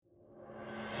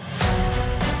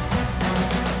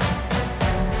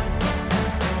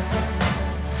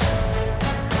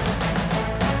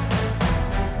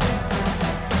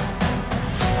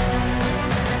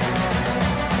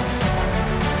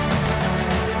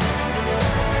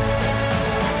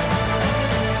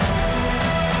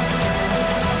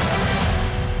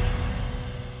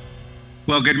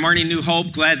Well, good morning, New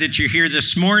Hope. Glad that you're here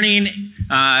this morning.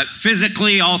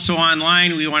 Physically, also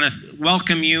online, we want to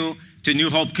welcome you to New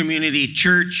Hope Community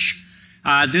Church.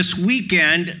 This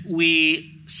weekend,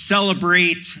 we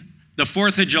celebrate the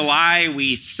 4th of July.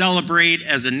 We celebrate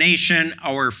as a nation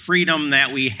our freedom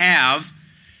that we have.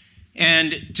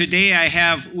 And today I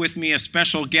have with me a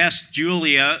special guest,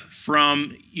 Julia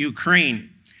from Ukraine.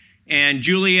 And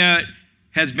Julia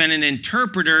has been an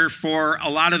interpreter for a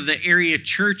lot of the area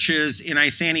churches in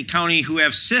Iceni County who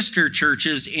have sister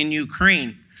churches in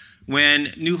Ukraine.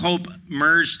 When New Hope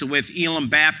merged with Elam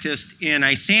Baptist in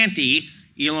Isanti,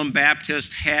 Elam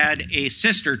Baptist had a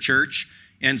sister church,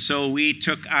 and so we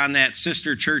took on that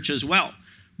sister church as well.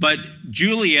 But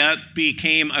Julia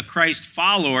became a Christ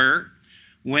follower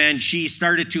when she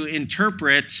started to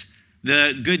interpret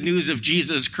the good news of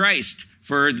Jesus Christ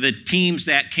for the teams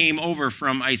that came over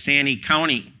from Iceni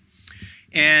County.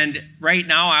 And right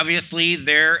now, obviously,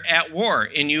 they're at war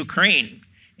in Ukraine,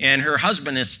 and her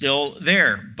husband is still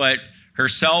there. But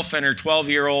herself and her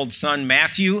 12-year-old son,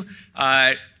 Matthew,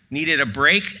 needed a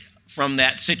break from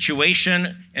that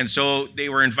situation, and so they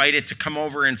were invited to come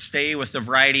over and stay with a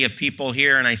variety of people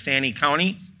here in Iceni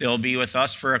County. They'll be with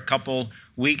us for a couple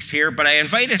weeks here. But I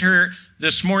invited her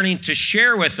this morning to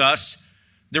share with us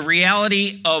the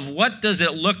reality of what does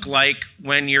it look like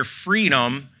when your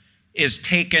freedom is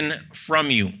taken from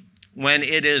you, when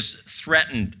it is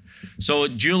threatened. So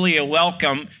Julia,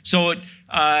 welcome. So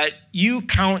you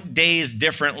count days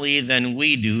differently than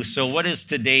we do. So what is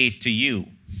today to you?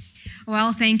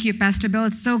 Well, thank you, Pastor Bill.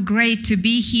 It's so great to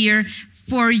be here.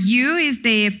 For you is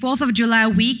the 4th of July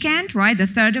weekend, right? The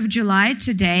 3rd of July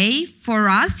today. For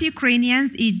us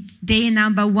Ukrainians, it's day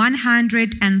number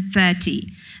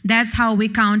 130. That's how we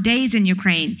count days in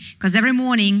Ukraine, because every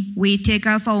morning we take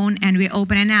our phone and we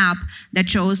open an app that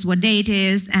shows what day it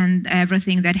is and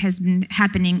everything that has been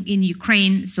happening in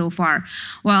Ukraine so far.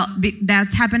 Well,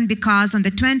 that's happened because on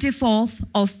the 24th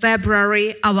of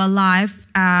February, our life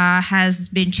has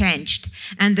been changed.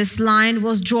 And this line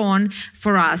was drawn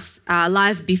for us,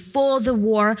 life before the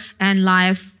war and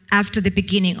life after the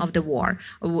beginning of the war,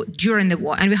 during the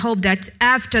war. And we hope that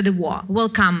after the war will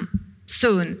come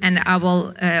soon, and I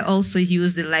will also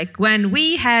use it like when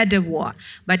we had a war.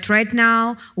 But right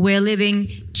now, we're living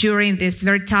during these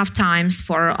very tough times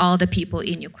for all the people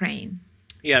in Ukraine.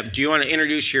 Yeah, do you want to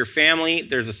introduce your family?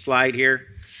 There's a slide here.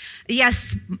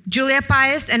 Yes, Julia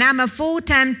Pius, and I'm a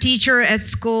full-time teacher at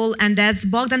school, and that's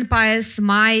Bogdan Pius,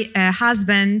 my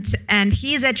husband, and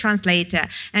he's a translator.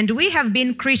 And we have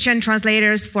been Christian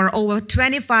translators for over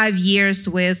 25 years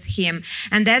with him.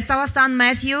 And that's our son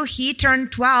Matthew. He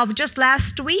turned 12 just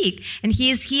last week, and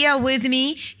he's here with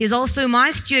me. He's also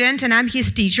my student, and I'm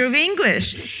his teacher of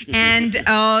English. And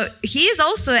he is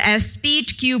also a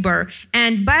speech cuber.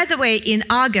 And by the way, in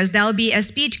August, there'll be a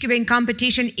speech cubing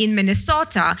competition in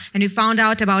Minnesota, and we found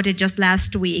out about it just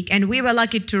last week, and we were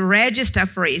lucky to register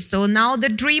for it. So now the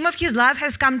dream of his life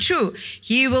has come true.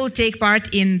 He will take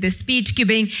part in the speech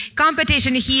cubing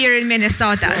competition here in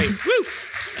Minnesota. Right.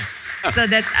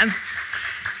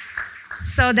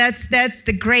 So that's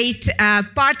the great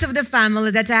part of the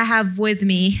family that I have with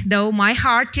me, though my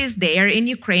heart is there in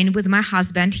Ukraine with my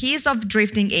husband. He is of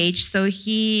drifting age, so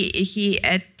he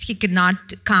could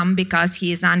not come because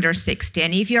he is under 60.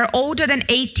 And if you're older than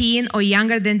 18 or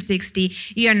younger than 60,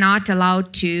 you're not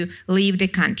allowed to leave the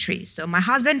country. So my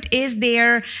husband is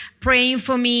there praying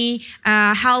for me,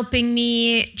 helping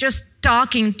me, just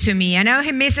talking to me. I know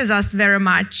he misses us very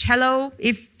much. Hello,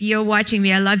 if you're watching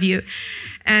me, I love you.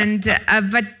 And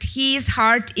but his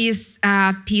heart is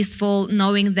peaceful,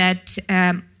 knowing that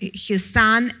his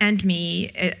son and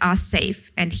me are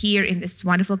safe and here in this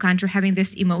wonderful country, having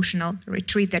this emotional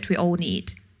retreat that we all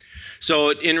need.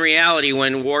 So in reality,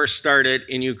 when war started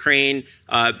in Ukraine,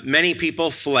 many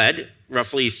people fled.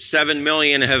 Roughly 7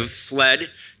 million have fled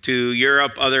to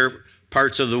Europe, other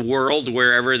parts of the world,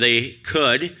 wherever they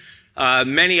could.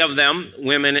 Many of them,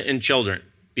 women and children,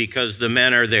 because the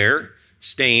men are there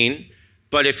staying.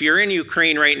 But if you're in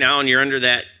Ukraine right now and you're under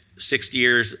that 60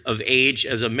 years of age,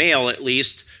 as a male at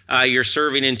least, you're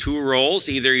serving in two roles.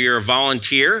 Either you're a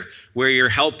volunteer, where you're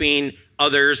helping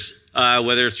others,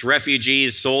 whether it's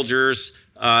refugees, soldiers,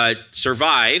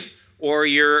 survive, or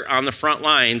you're on the front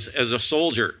lines as a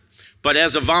soldier. But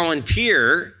as a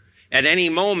volunteer, at any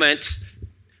moment,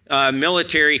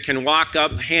 military can walk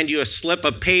up, hand you a slip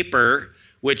of paper,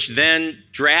 which then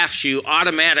drafts you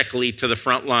automatically to the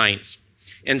front lines.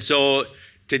 And so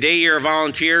today you're a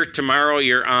volunteer, tomorrow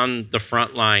you're on the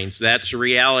front lines. That's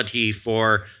reality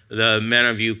for the men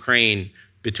of Ukraine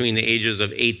between the ages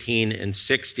of 18 and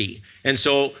 60. And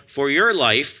so for your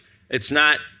life, it's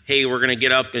not, hey, we're going to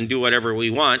get up and do whatever we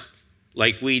want,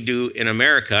 like we do in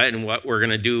America and what we're going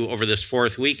to do over this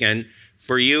fourth weekend.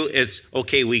 For you, it's,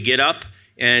 okay, we get up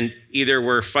and either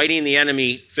we're fighting the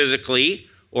enemy physically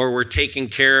or we're taking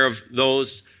care of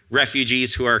those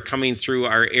refugees who are coming through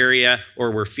our area,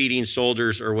 or we're feeding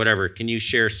soldiers or whatever. Can you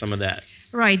share some of that?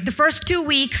 Right. The first 2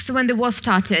 weeks when the war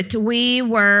started, we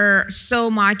were so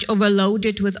much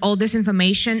overloaded with all this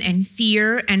information and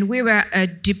fear, and we were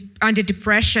under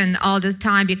depression all the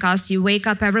time because you wake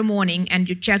up every morning and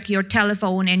you check your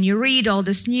telephone and you read all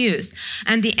this news.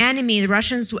 And the enemy, the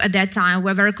Russians at that time,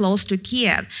 were very close to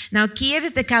Kiev. Now, Kiev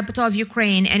is the capital of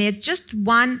Ukraine, and it's just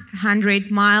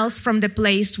 100 miles from the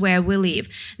place where we live.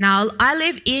 Now, I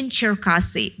live in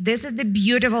Cherkasy. This is the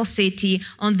beautiful city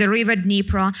on the river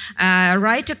Dnipro.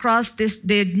 Right across the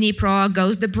Dnipro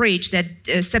goes the bridge that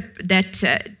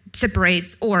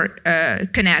separates or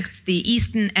connects the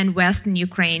eastern and western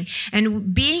Ukraine.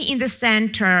 And being in the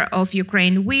center of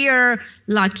Ukraine, we are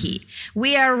lucky.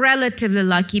 We are relatively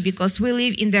lucky because we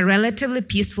live in the relatively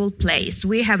peaceful place.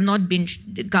 We have not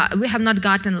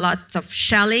gotten lots of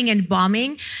shelling and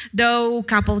bombing, though a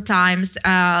couple times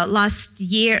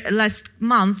last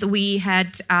month we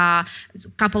had a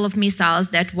couple of missiles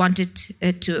that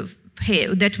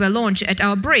that were launched at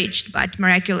our bridge, but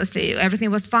miraculously everything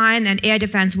was fine and air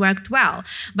defense worked well.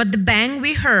 But the bang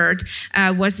we heard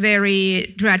was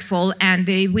very dreadful, and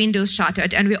the windows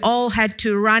shattered, and we all had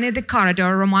to run in the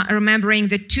corridor, remembering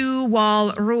the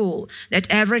two-wall rule that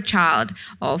every child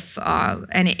of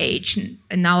any age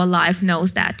in our life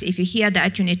knows that. If you hear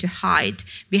that, you need to hide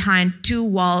behind two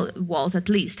walls at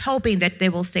least, hoping that they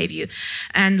will save you.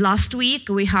 And last week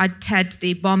we had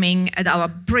the bombing at our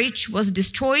bridge was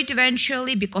destroyed eventually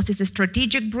because it's a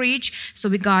strategic bridge. So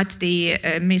we got the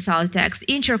missile attacks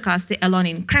in Cherkasy, along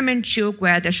in Kremenchuk,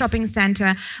 where the shopping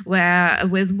center, where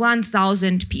with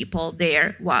 1,000 people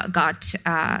there got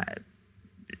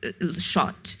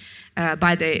shot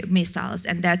by the missiles,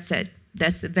 and that's it.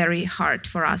 That's very hard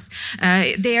for us.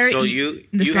 So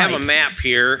you have a map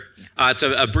here. It's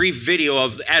a brief video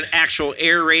of actual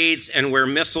air raids and where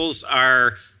missiles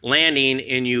are landing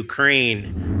in Ukraine.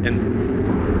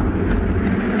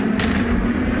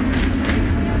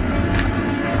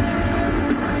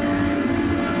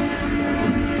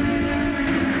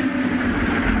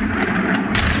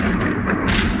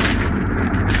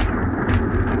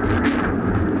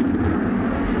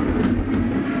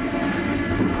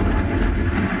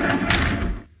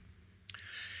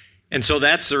 And so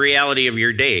that's the reality of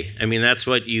your day. I mean, that's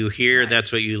what you hear,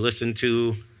 that's what you listen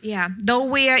to. Yeah, though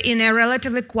we are in a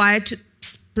relatively quiet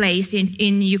place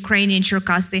in Ukraine, in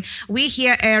Cherkasy, we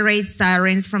hear air raid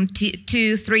sirens from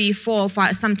 2, 3, 4,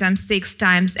 5, sometimes 6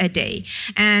 times a day.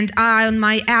 And on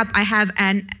my app,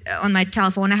 on my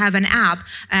telephone, I have an app,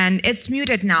 and it's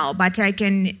muted now, but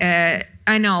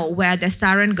I know where the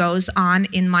siren goes on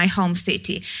in my home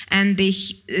city. And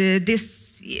this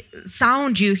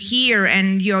sound you hear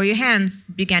and your hands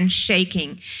began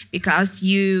shaking because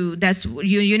you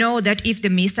know that if the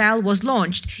missile was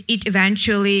launched, it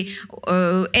eventually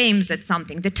aims at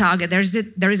something, the target. There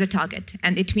is a target,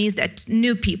 and it means that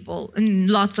new people and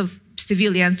lots of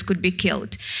civilians could be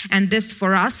killed. And this,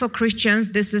 for us, for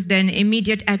Christians, this is then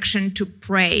immediate action to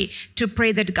pray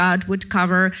that God would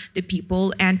cover the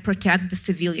people and protect the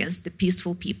civilians, the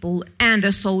peaceful people, and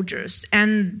the soldiers,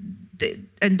 and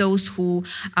those who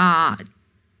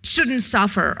shouldn't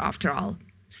suffer after all.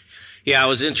 Yeah, it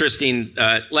was interesting.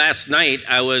 Last night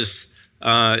I was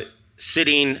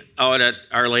sitting out at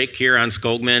our lake here on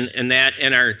Skogman,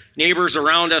 and our neighbors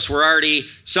around us were already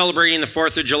celebrating the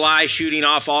 4th of July, shooting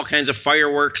off all kinds of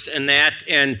fireworks and that.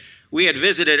 And we had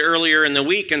visited earlier in the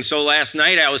week, and so last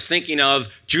night I was thinking of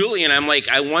Julie, and I'm like,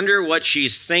 I wonder what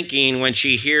she's thinking when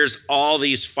she hears all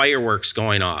these fireworks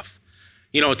going off.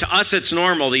 You know, to us it's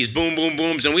normal, these boom, boom,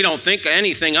 booms, and we don't think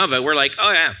anything of it. We're like,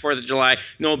 oh yeah, 4th of July,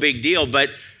 no big deal. But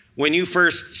when you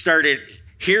first started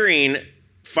hearing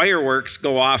fireworks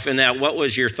go off and that, what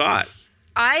was your thought?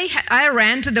 I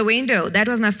ran to the window. That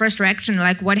was my first reaction.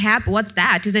 Like, what happened? What's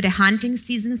that? Is it a hunting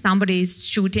season? Somebody is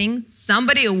shooting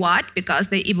somebody or what? Because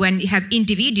when you have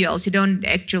individuals, you don't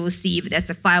actually see if that's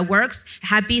a fireworks,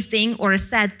 happy thing or a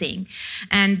sad thing.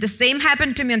 And the same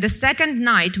happened to me on the second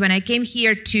night when I came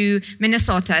here to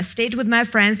Minnesota. I stayed with my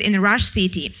friends in Rush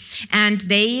City, and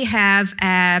they have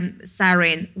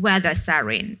weather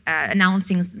siren,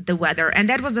 announcing the weather. And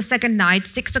that was the second night,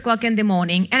 6 o'clock in the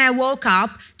morning. And I woke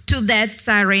up to that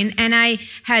siren, and I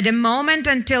had a moment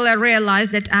until I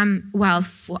realized that I'm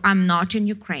not in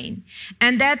Ukraine.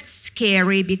 And that's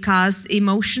scary because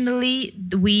emotionally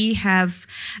we have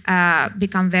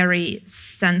become very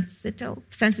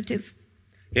sensitive.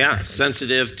 Yeah,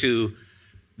 sensitive to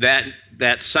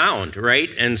that sound,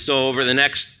 right? And so over the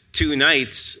next 2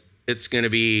 nights, it's going to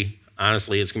be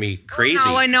crazy.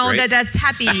 Oh, now I know right? that's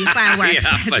happy fireworks,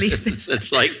 yeah, at least.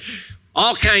 It's like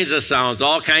all kinds of sounds.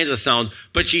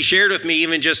 But she shared with me,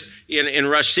 even just in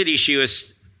Rush City, she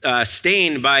was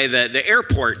staying by the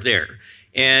airport there.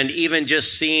 And even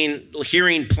just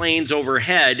hearing planes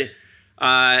overhead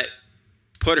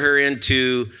put her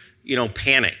into,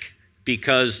 panic.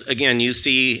 Because, again, you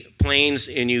see planes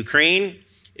in Ukraine,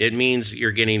 it means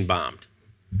you're getting bombed.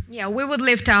 Yeah, we would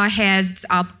lift our heads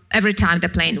up every time the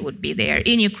plane would be there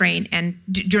in Ukraine. And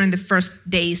during the first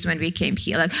days when we came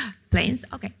here, like, planes,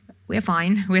 okay, we're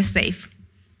fine, we're safe.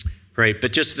 Right,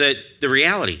 but just the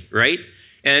reality, right?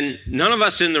 And none of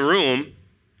us in the room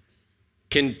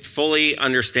can fully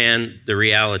understand the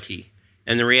reality.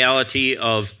 And the reality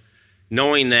of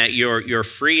knowing that your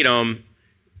freedom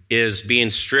is being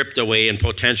stripped away and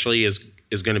potentially is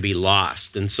going to be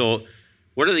lost. And so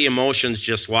what are the emotions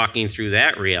just walking through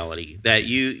that reality, that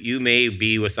you may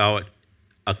be without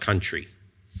a country?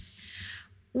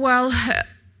 Well,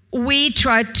 we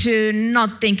try to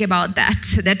not think about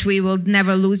that we will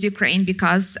never lose Ukraine,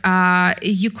 because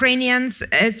Ukrainians,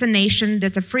 it's a nation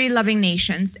that's a free-loving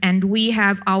nation, and we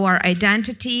have our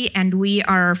identity, and we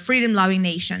are a freedom-loving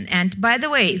nation. And by the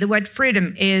way, the word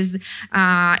freedom is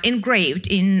engraved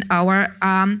in our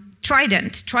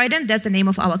trident. Trident, that's the name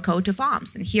of our coat of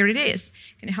arms, and here it is.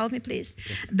 Can you help me, please?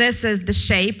 This is the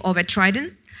shape of a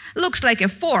trident. Looks like a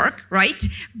fork, right?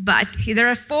 But there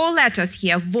are 4 letters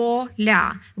here,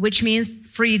 vola, which means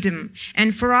freedom.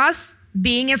 And for us,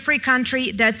 being a free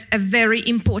country, that's a very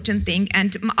important thing.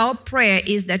 And our prayer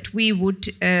is that we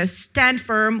would stand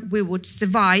firm, we would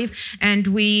survive, and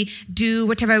we do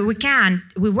whatever we can.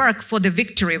 We work for the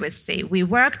victory, let's say. We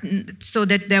work so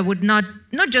that there would not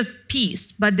just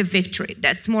peace, but the victory.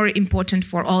 That's more important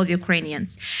for all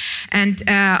Ukrainians. And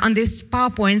on these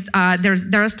PowerPoints,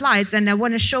 there are slides, and I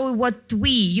want to show what we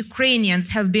Ukrainians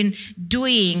have been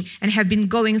doing and have been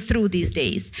going through these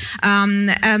days.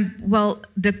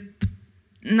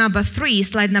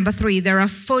 Slide number 3, there are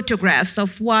photographs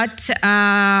of what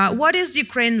is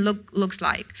Ukraine looks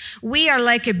like. We are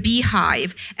like a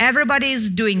beehive. Everybody is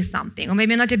doing something, or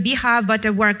maybe not a beehive, but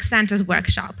a Santa's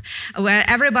workshop, where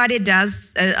everybody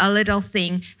does a little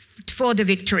thing for the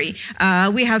victory.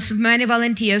 We have many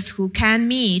volunteers who can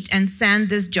meet and send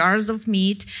these jars of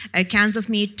meat, cans of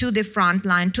meat to the front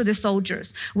line, to the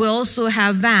soldiers. We also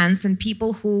have vans, and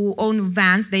people who own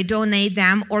vans, they donate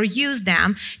them or use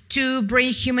them to bring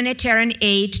humanitarian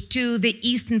aid to the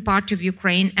eastern part of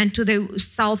Ukraine and to the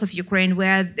south of Ukraine,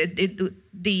 where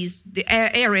the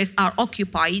areas are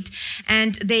occupied,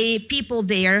 and the people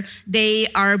there, they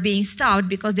are being starved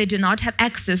because they do not have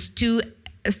access to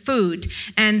food.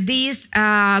 And these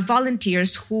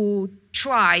volunteers who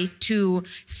try to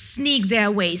sneak their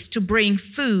ways to bring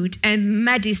food and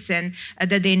medicine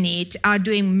that they need are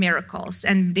doing miracles,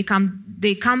 and they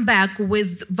come back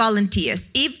with volunteers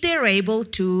if they're able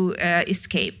to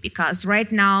escape, because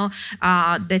right now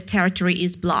the territory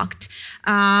is blocked.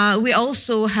 We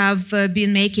also have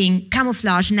been making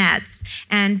camouflage nets,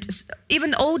 and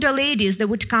even older ladies, they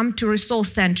would come to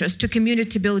resource centers, to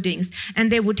community buildings, and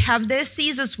they would have their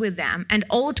scissors with them and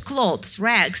old clothes,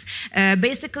 rags,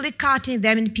 basically cutting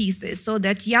them in pieces so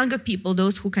that younger people,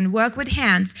 those who can work with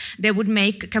hands, they would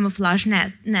make camouflage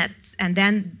nets, and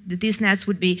then these nets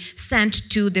would be sent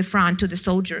to the front, to the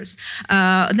soldiers.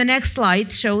 The next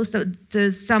slide shows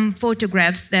some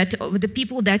photographs that the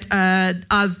people that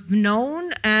I've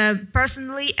known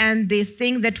personally, and the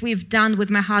thing that we've done with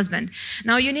my husband.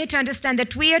 Now, you need to understand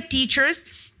that we are teachers.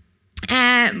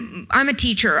 I'm a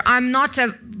teacher. I'm not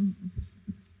a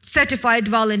certified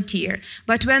volunteer.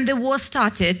 But when the war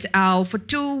started, for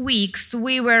 2 weeks,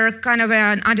 we were kind of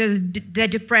under the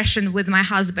depression with my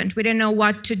husband. We didn't know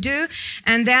what to do.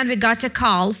 And then we got a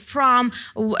call from,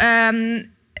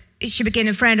 she became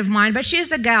a friend of mine, but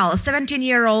she's a gal,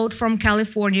 17-year-old from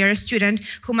California, a student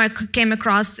whom I came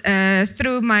across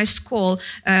through my school,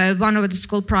 one of the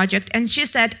school project. And she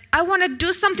said, I want to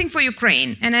do something for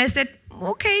Ukraine. And I said,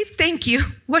 okay, thank you.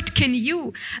 What can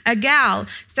you, a gal,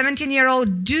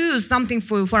 17-year-old, do something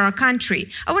for our country?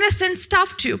 I want to send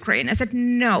stuff to Ukraine. I said,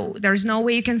 no, there's no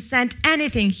way you can send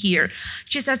anything here.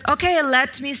 She says, okay,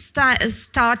 let me start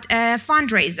a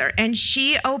fundraiser. And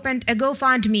she opened a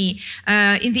GoFundMe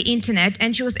in the internet,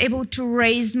 and she was able to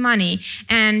raise money.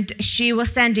 And she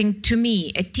was sending to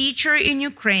me, a teacher in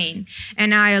Ukraine.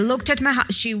 And I looked at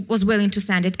she was willing to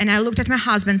send it. And I looked at my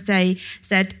husband,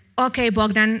 said, okay,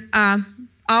 Bogdan,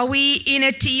 are we in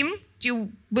a team?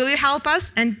 will you help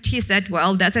us? And he said,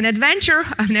 well, that's an adventure.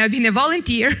 I've never been a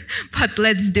volunteer, but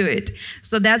let's do it.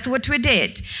 So that's what we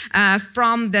did.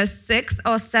 From the 6th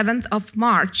or 7th of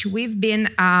March, we've been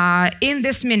in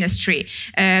this ministry,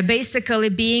 basically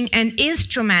being an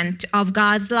instrument of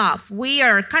God's love. We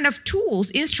are kind of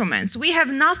tools, instruments. We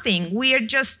have nothing. We are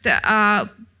just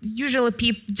usually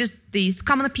just these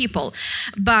common people,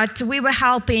 but we were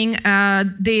helping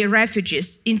the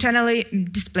refugees, internally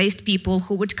displaced people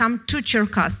who would come to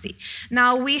Cherkasy.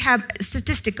 Now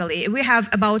statistically, we have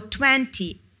about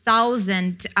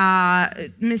 20,000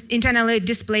 internally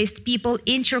displaced people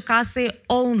in Cherkasy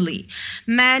only.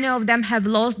 Many of them have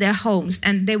lost their homes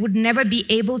and they would never be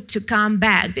able to come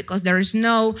back because there is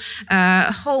no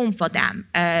home for them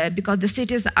because the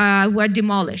cities were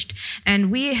demolished. And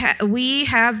we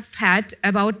have had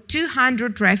about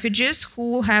 200 refugees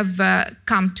who have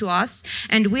come to us,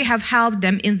 and we have helped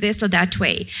them in this or that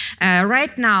way.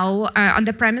 Right now, on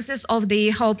the premises of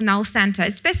the Hope Now Center,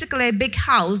 it's basically a big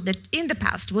house that in the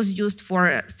past was used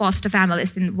for foster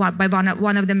families by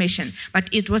one of the mission, but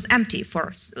it was empty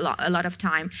for a lot of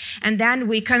time. And then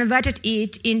we converted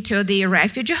it into the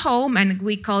refugee home, and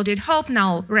we called it Hope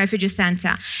Now Refugee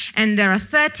Center. And there are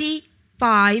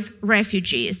 35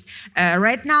 refugees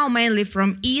right now, mainly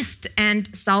from east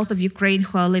and south of Ukraine,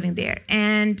 who are living there.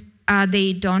 And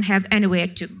they don't have anywhere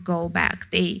to go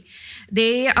back.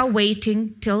 They are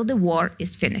waiting till the war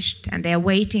is finished, and they are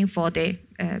waiting for the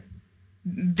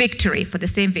victory, for the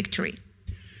same victory.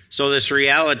 So this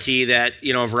reality that,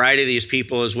 a variety of these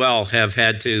people as well have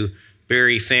had to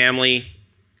bury family.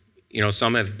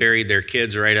 Some have buried their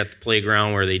kids right at the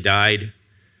playground where they died.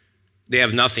 They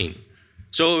have nothing.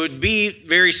 So it would be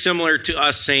very similar to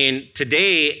us saying,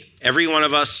 today, every one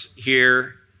of us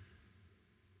here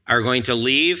are going to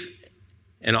leave,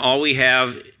 and all we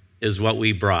have is what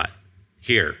we brought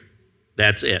here.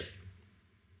 That's it.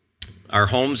 Our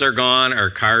homes are gone, our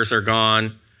cars are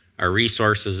gone, our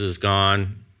resources is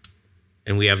gone,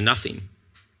 and we have nothing.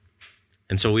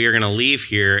 And so we are going to leave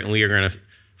here, and we are going to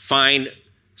find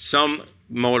some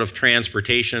mode of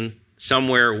transportation.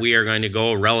 Somewhere we are going to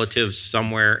go, relatives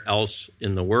somewhere else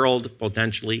in the world,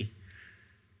 potentially.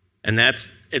 And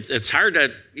it's hard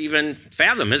to even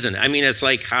fathom, isn't it? I mean, it's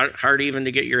like hard even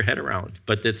to get your head around.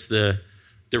 But it's the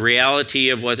reality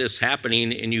of what is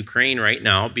happening in Ukraine right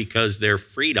now, because their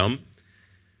freedom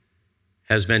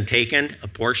has been taken, a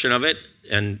portion of it,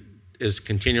 and is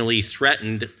continually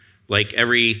threatened like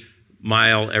every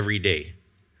mile, every day,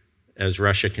 as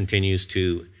Russia continues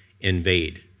to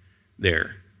invade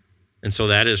there. And so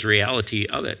that is reality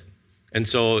of it. And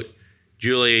so,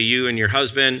 Julia, you and your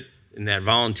husband in that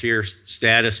volunteer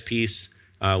status piece,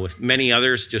 with many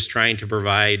others, just trying to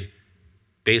provide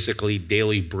basically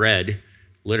daily bread,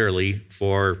 literally,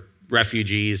 for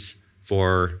refugees,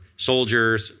 for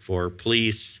soldiers, for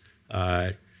police,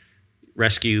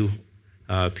 rescue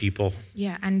people.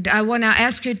 Yeah, and I want to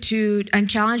ask you and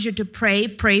challenge you to pray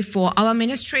for our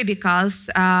ministry, because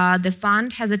the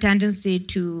fund has a tendency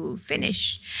to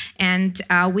finish, and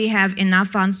we have enough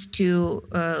funds to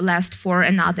last for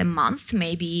another month,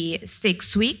 maybe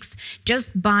 6 weeks,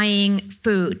 just buying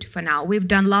food for now. We've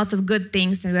done lots of good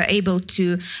things, and we're able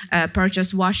to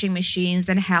purchase washing machines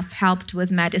and have helped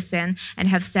with medicine and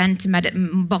have sent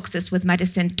boxes with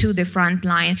medicine to the front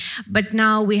line. But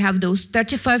now we have those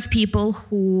 35 people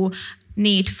who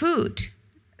need food.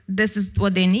 This is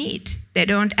what they need. They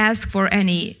don't ask for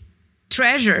any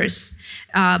treasures,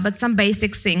 but some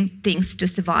basic things to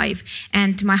survive.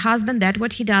 And my husband, that's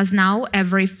what he does now.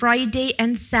 Every Friday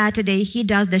and Saturday, he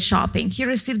does the shopping. He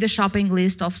received the shopping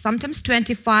list of sometimes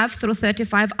 25 through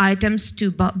 35 items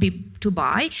to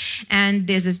buy. And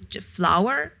there's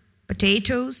flour,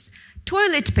 potatoes,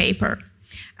 toilet paper,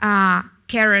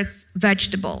 carrots,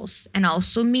 vegetables, and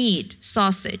also meat,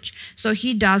 sausage. So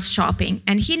he does shopping,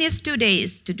 and he needs 2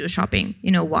 days to do shopping.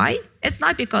 You know why? It's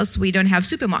not because we don't have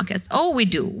supermarkets. Oh, we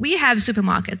do. We have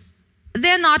supermarkets.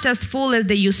 They're not as full as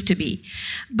they used to be.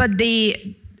 But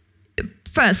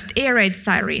first, air raid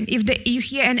siren. If you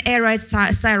hear an air raid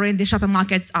siren, the shopping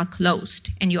markets are closed,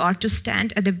 and you are to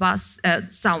stand at the bus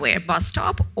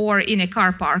stop, or in a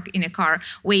car park,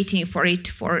 waiting for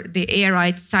the air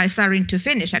raid siren to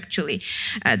finish, actually.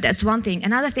 That's one thing.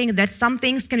 Another thing, that some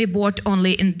things can be bought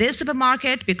only in this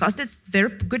supermarket because it's very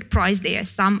good price there.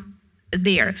 Some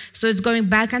there. So it's going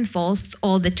back and forth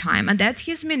all the time. And that's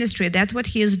his ministry. That's what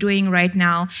he is doing right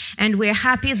now. And we're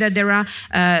happy that there are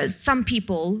some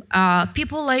people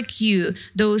like you,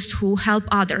 those who help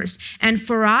others. And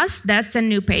for us, that's a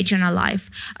new page in our life.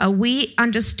 We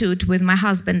understood with my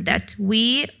husband that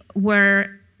we were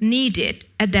needed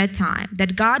at that time,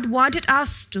 that God wanted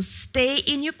us to stay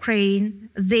in Ukraine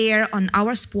there on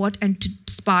our spot and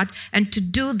to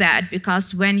do that,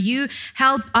 because when you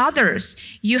help others,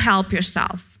 you help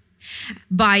yourself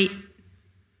by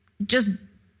just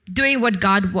doing what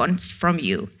God wants from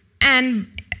you. And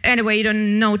anyway, you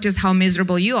don't notice how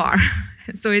miserable you are.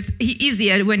 So it's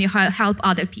easier when you help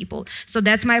other people. So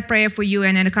that's my prayer for you,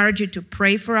 and I encourage you to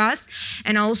pray for us,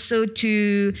 and also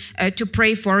to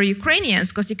pray for Ukrainians,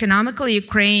 because economically,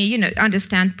 Ukraine,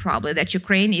 understand probably that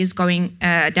Ukraine is going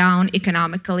down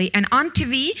economically. And on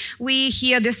TV, we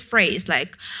hear this phrase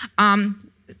like,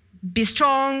 be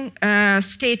strong,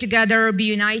 stay together, be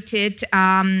united,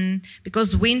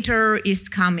 because winter is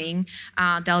coming.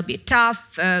 There'll be a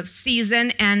tough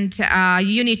season, and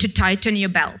you need to tighten your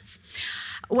belts.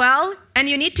 Well, and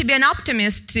you need to be an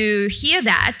optimist to hear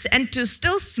that and to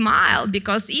still smile,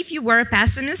 because if you were a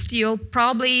pessimist, you'll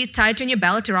probably tighten your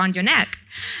belt around your neck.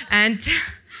 And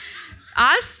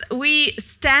us, we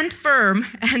stand firm,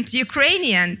 and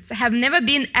Ukrainians have never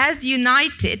been as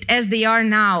united as they are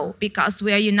now, because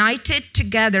we are united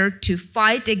together to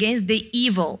fight against the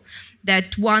evil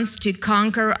that wants to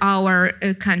conquer our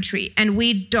country. And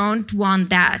we don't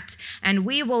want that. And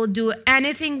we will do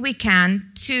anything we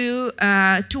can to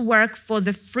work for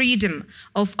the freedom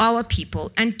of our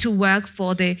people and to work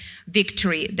for the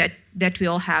victory that we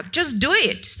all have. Just do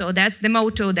it. So that's the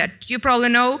motto that you probably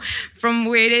know from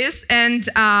where it is. And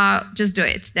just do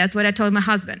it. That's what I told my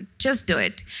husband. Just do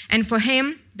it. And for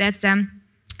him, that's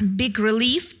big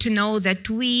relief to know that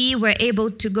we were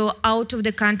able to go out of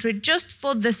the country just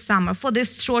for the summer, for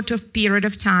this short of period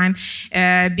of time.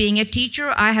 Being a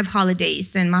teacher, I have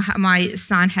holidays, and my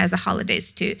son has a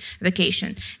holidays too,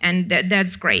 vacation, and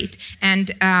that's great.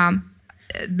 And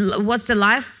what's the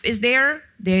life is there?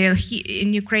 They're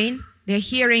in Ukraine. They're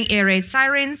hearing air raid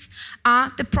sirens.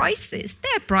 Their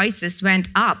prices went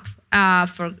up.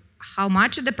 For how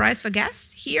much is the price for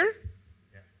gas here?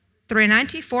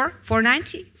 $3.90,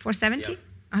 $4.90, $4.70? Yep.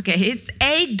 Okay, it's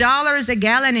 $8 a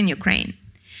gallon in Ukraine.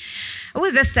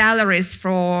 With the salaries,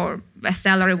 for a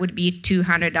salary would be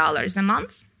 $200 a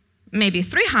month, maybe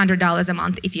 $300 a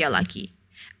month if you're lucky.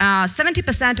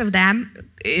 70%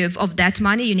 of that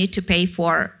money you need to pay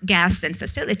for gas and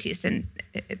facilities and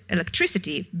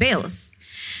electricity bills.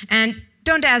 And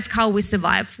don't ask how we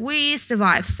survive. We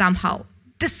survive somehow.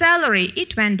 The salary,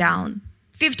 it went down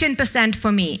 15%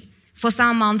 for me. For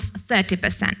some months,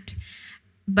 30%.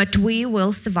 But we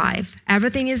will survive.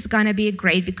 Everything is going to be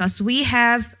great, because we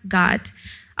have got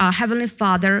our Heavenly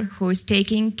Father who is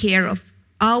taking care of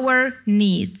our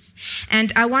needs.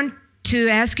 And I want to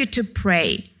ask you to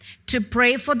pray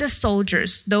for the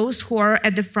soldiers, those who are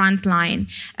at the front line,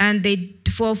 and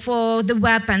for the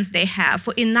weapons they have,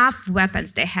 for enough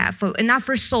weapons they have, for enough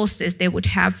resources they would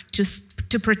have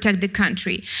to protect the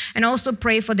country. And also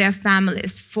pray for their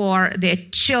families, for their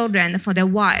children, for their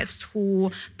wives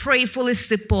who prayerfully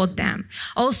support them.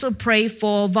 Also pray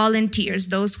for volunteers,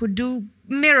 those who do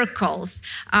miracles,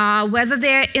 whether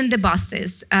they're in the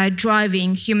buses,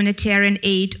 driving humanitarian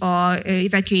aid or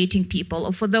evacuating people,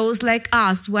 or for those like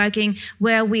us working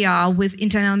where we are with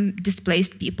internally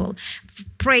displaced people.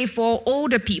 Pray for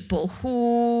older people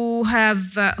who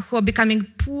are becoming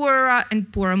poorer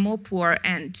and poorer, more poor,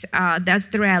 and that's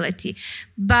the reality.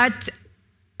 But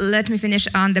let me finish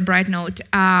on the bright note.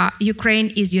 Ukraine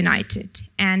is united,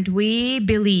 and we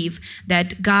believe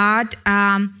that God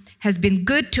has been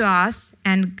good to us,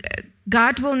 and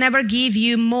God will never give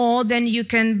you more than you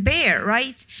can bear,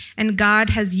 right? And God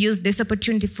has used this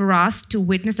opportunity for us to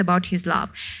witness about His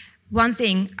love. One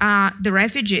thing, the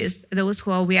refugees, those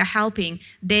who we are helping,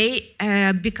 they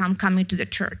become coming to the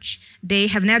church. They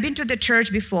have never been to the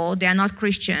church before. They are not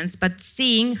Christians, but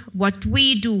seeing what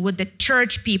we do, what the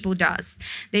church people does,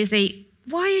 they say,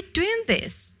 why are you doing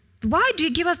this? Why do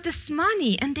you give us this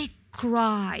money? And they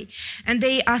cry. And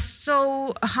they are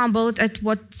so humbled at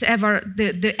whatever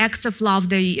the acts of love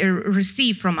they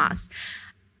receive from us.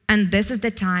 And this is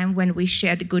the time when we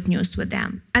share the good news with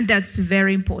them. And that's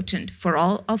very important for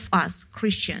all of us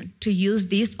Christians to use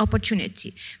this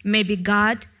opportunity. Maybe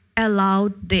God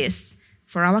allowed this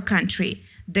for our country,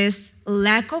 this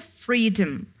lack of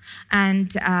freedom and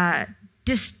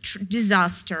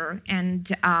disaster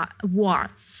and war,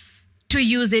 to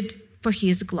use it for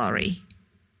His glory.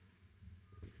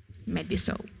 Maybe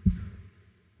so.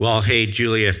 Well, hey,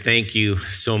 Julia, thank you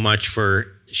so much for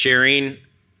sharing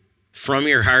from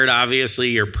your heart, obviously,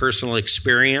 your personal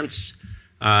experience,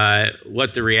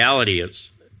 what the reality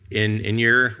is in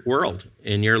your world,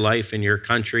 in your life, in your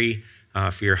country,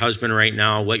 for your husband right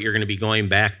now, what you're going to be going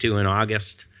back to in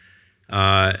August.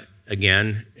 And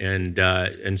again.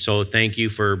 And so thank you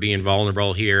for being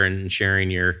vulnerable here and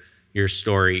sharing your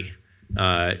story.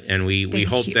 And we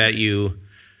hope that you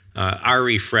are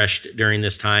refreshed during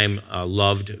this time,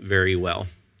 loved very well.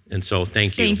 And so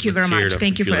thank you. Thank you very much.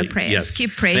 Thank you for your prayers. Yes.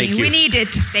 Keep praying. We need it.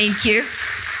 Thank you.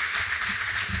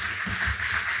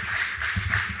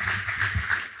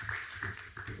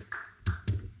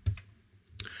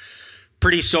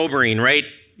 Pretty sobering, right?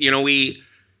 We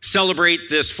celebrate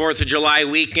this 4th of July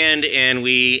weekend and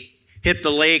we hit the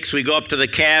lakes, we go up to the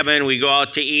cabin, we go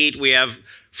out to eat, we have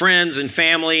friends and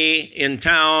family in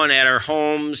town at our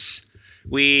homes.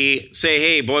 We say,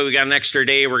 hey, boy, we got an extra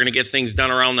day. We're going to get things done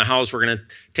around the house. We're going to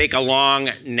take a long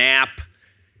nap.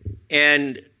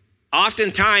 And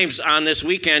oftentimes on this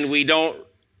weekend, we don't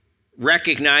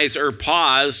recognize or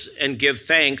pause and give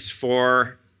thanks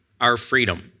for our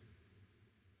freedom.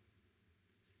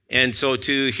 And so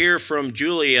to hear from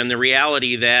Julie and the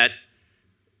reality that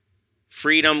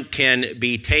freedom can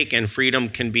be taken, freedom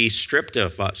can be stripped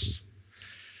of us.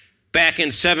 Back in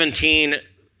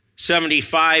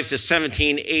 1775 to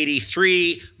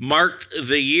 1783 marked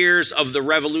the years of the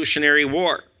Revolutionary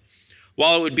War.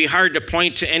 While it would be hard to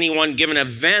point to any one given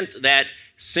event that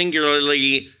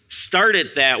singularly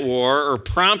started that war or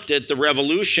prompted the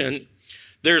revolution,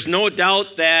 there's no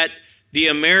doubt that the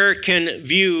American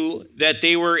view that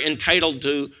they were entitled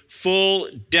to full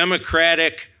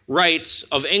democratic rights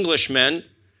of Englishmen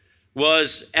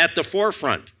was at the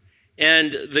forefront.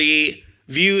 And the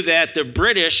view that the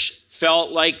British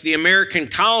felt like the American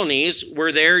colonies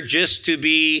were there just to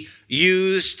be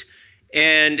used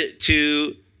and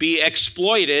to be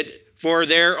exploited for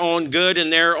their own good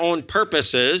and their own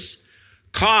purposes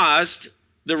caused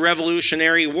the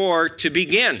Revolutionary War to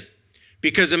begin.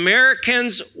 Because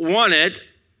Americans wanted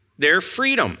their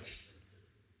freedom.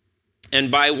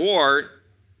 And by war,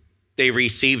 they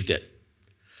received it.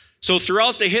 So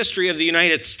throughout the history of the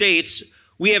United States,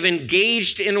 we have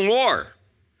engaged in war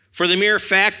for the mere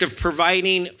fact of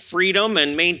providing freedom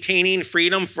and maintaining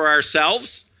freedom for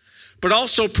ourselves, but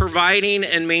also providing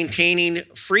and maintaining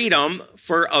freedom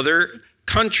for other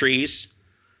countries.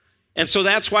 And so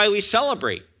that's why we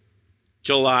celebrate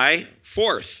July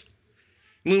 4th.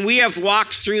 I mean, we have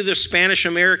walked through the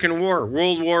Spanish-American War,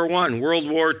 World War I, World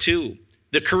War II,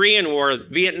 the Korean War,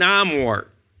 Vietnam War,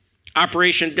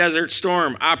 Operation Desert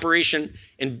Storm, Operation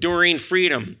Enduring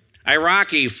Freedom,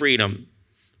 Iraqi freedom,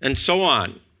 and so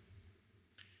on.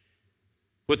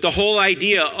 With the whole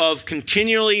idea of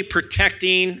continually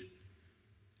protecting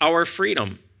our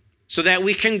freedom so that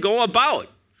we can go about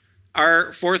our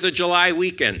 4th of July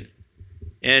weekend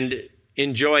and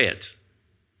enjoy it.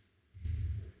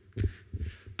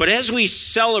 But as we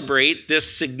celebrate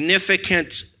this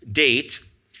significant date,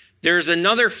 there's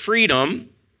another freedom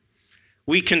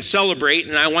we can celebrate,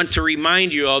 and I want to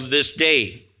remind you of this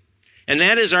day. And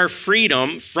that is our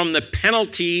freedom from the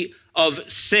penalty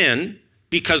of sin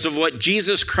because of what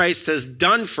Jesus Christ has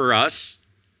done for us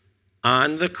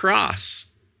on the cross.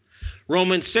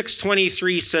 Romans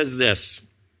 6:23 says this,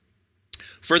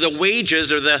 "For the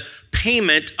wages or the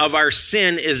payment of our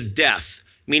sin is death,"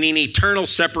 meaning eternal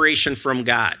separation from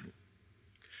God.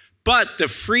 "But the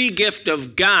free gift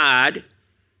of God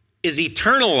is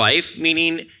eternal life,"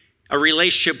 meaning a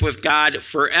relationship with God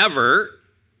forever,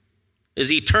 is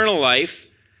eternal life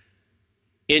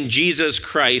in Jesus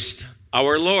Christ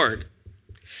our Lord.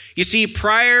 You see,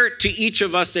 prior to each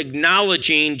of us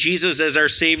acknowledging Jesus as our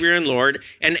Savior and Lord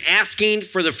and asking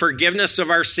for the forgiveness of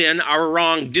our sin, our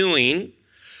wrongdoing,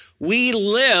 we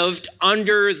lived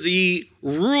under the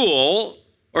rule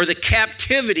or the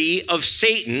captivity of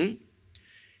Satan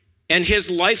and his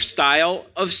lifestyle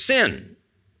of sin.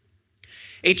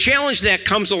 A challenge that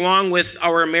comes along with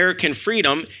our American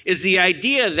freedom is the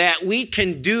idea that we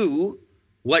can do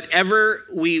whatever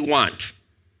we want.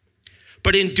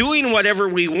 But in doing whatever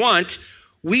we want,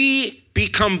 we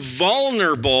become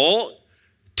vulnerable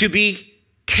to be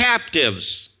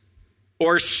captives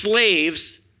or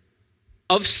slaves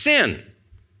of sin.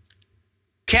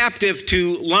 Captive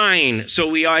to lying, so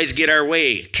we always get our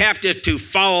way. Captive to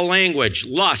foul language,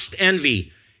 lust,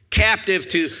 envy. Captive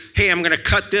to, hey, I'm going to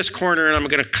cut this corner and I'm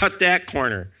going to cut that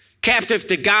corner. Captive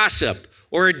to gossip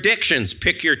or addictions,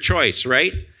 pick your choice,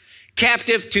 right?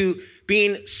 Captive to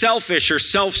being selfish or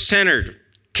self-centered.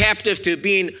 Captive to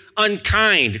being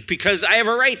unkind because I have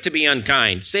a right to be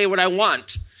unkind, say what I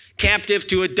want. Captive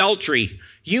to adultery,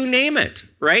 you name it,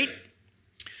 right?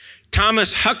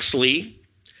 Thomas Huxley,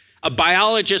 a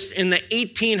biologist in the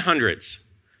 1800s,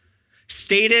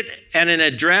 stated at an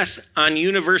address on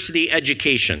university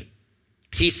education,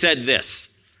 he said this,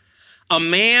 "A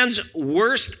man's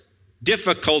worst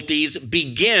difficulties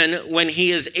begin when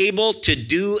he is able to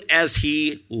do as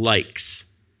he likes.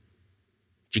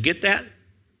 Did you get that?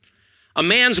 A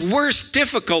man's worst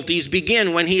difficulties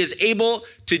begin when he is able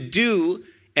to do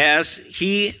as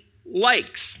he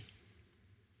likes.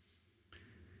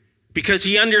 Because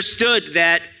he understood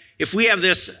that if we have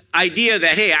this idea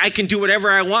that, hey, I can do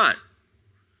whatever I want,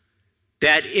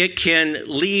 that it can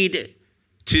lead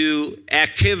to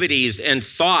activities and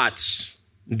thoughts,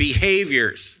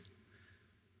 behaviors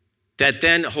that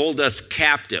then hold us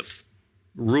captive,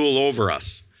 rule over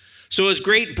us. So as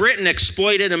Great Britain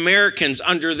exploited Americans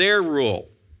under their rule,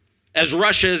 as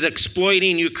Russia is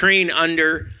exploiting Ukraine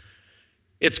under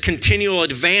its continual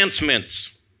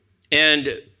advancements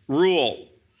and rule,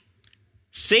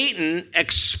 Satan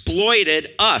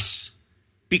exploited us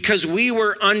because we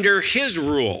were under his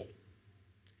rule.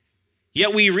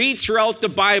 Yet we read throughout the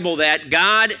Bible that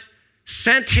God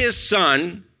sent his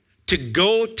son to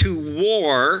go to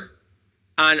war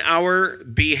on our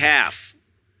behalf.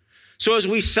 So as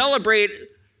we celebrate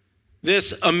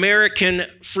this American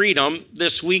freedom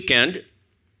this weekend,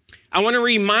 I want to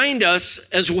remind us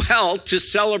as well to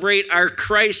celebrate our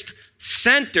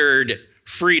Christ-centered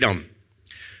freedom.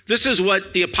 This is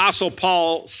what the Apostle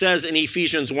Paul says in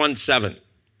Ephesians 1:7.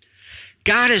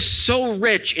 God is so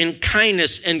rich in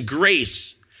kindness and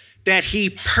grace that he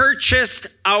purchased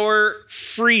our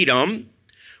freedom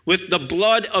with the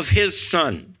blood of his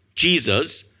son,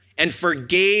 Jesus, and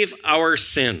forgave our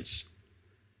sins.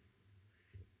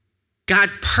 God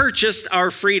purchased our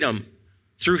freedom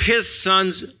through his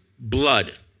son's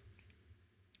blood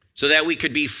so that we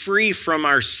could be free from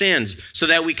our sins, so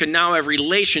that we could now have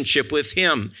relationship with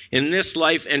him in this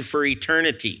life and for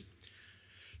eternity.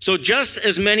 So just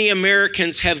as many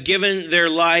Americans have given their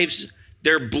lives,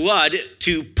 their blood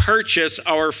to purchase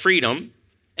our freedom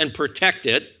and protect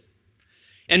it,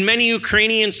 and many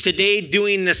Ukrainians today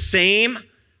doing the same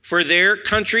for their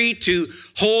country to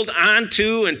hold on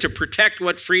to and to protect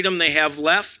what freedom they have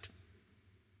left.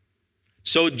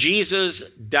 So Jesus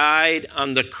died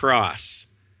on the cross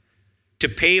to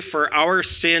pay for our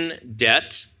sin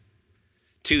debt,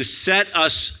 to set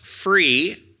us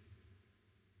free,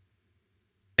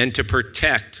 and to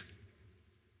protect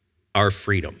our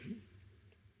freedom.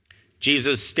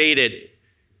 Jesus stated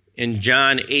in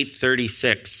John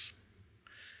 8:36,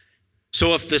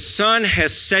 so if the Son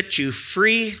has set you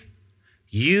free,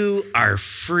 you are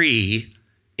free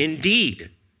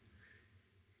indeed.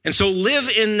 And so live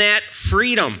in that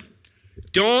freedom.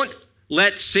 Don't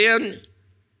let sin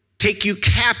take you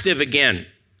captive again,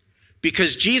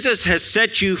 because Jesus has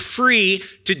set you free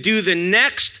to do the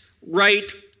next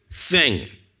right thing.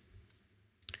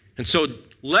 And so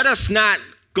let us not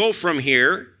go from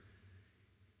here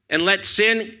and let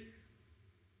sin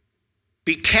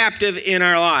be captive in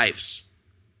our lives,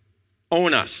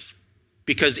 own us,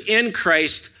 because in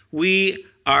Christ we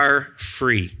are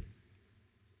free.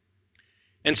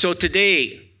 And so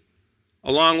today,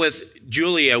 along with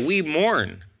Julia, we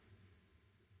mourn.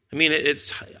 I mean,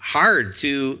 it's hard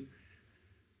to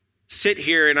sit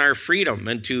here in our freedom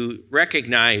and to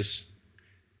recognize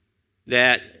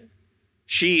that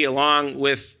she, along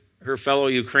with her fellow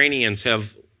Ukrainians,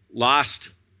 have lost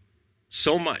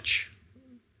so much,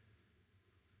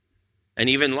 and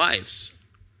even lives.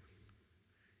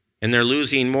 And they're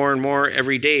losing more and more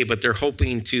every day, but they're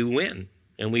hoping to win,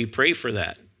 and we pray for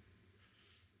that.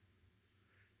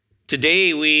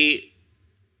 Today, we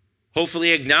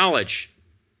hopefully acknowledge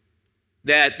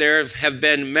that there have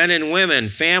been men and women,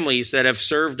 families that have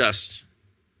served us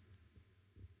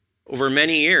over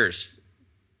many years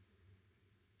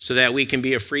so that we can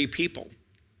be a free people,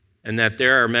 and that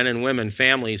there are men and women,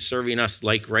 families serving us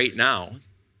like right now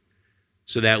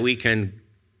so that we can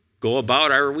go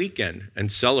about our weekend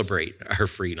and celebrate our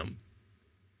freedom.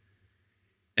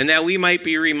 And that we might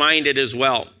be reminded as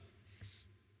well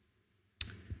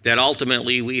that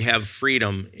ultimately we have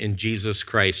freedom in Jesus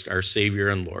Christ, our Savior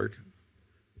and Lord,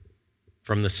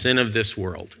 from the sin of this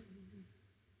world,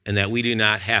 and that we do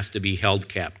not have to be held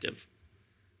captive,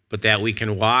 but that we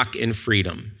can walk in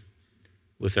freedom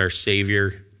with our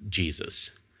Savior, Jesus,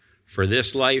 for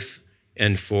this life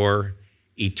and for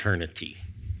eternity.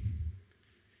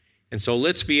 And so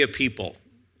let's be a people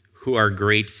who are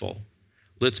grateful.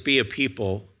 Let's be a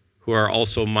people who are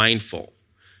also mindful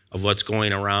of what's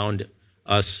going around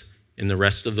us in the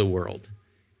rest of the world,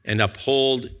 and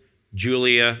uphold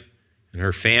Julia and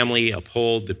her family,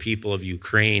 uphold the people of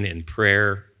Ukraine in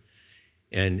prayer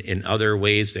and in other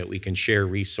ways that we can share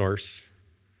resource.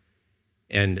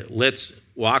 And let's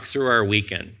walk through our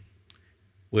weekend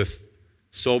with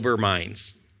sober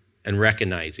minds and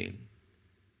recognizing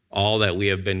all that we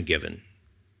have been given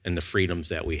and the freedoms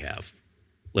that we have.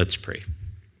 Let's pray.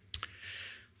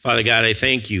 Father God, I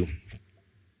thank you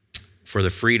for the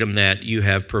freedom that you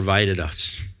have provided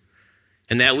us,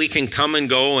 and that we can come and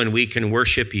go and we can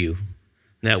worship you,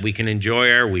 and that we can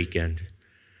enjoy our weekend.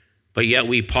 But yet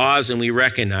we pause and we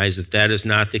recognize that that is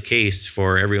not the case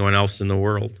for everyone else in the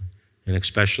world, and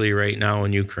especially right now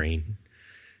in Ukraine.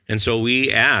 And so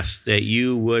we ask that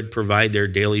you would provide their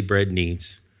daily bread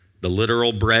needs, the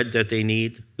literal bread that they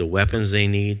need, the weapons they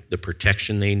need, the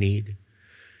protection they need.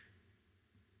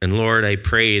 And Lord, I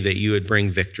pray that you would bring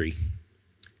victory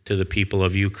to the people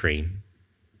of Ukraine.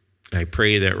 I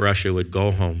pray that Russia would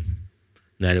go home,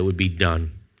 that it would be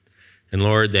done. And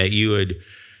Lord, that you would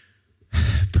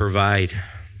provide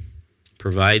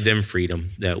them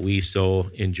freedom that we so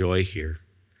enjoy here.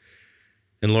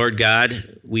 And Lord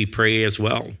God, we pray as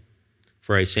well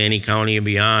for Isani County and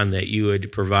beyond, that you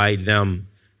would provide them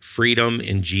freedom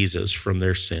in Jesus from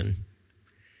their sin,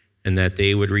 and that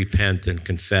they would repent and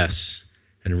confess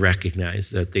and recognize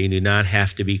that they do not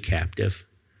have to be captive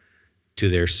to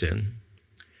their sin.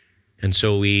 And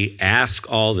so we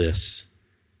ask all this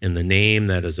in the name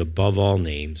that is above all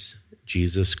names,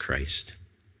 Jesus Christ.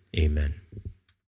 Amen.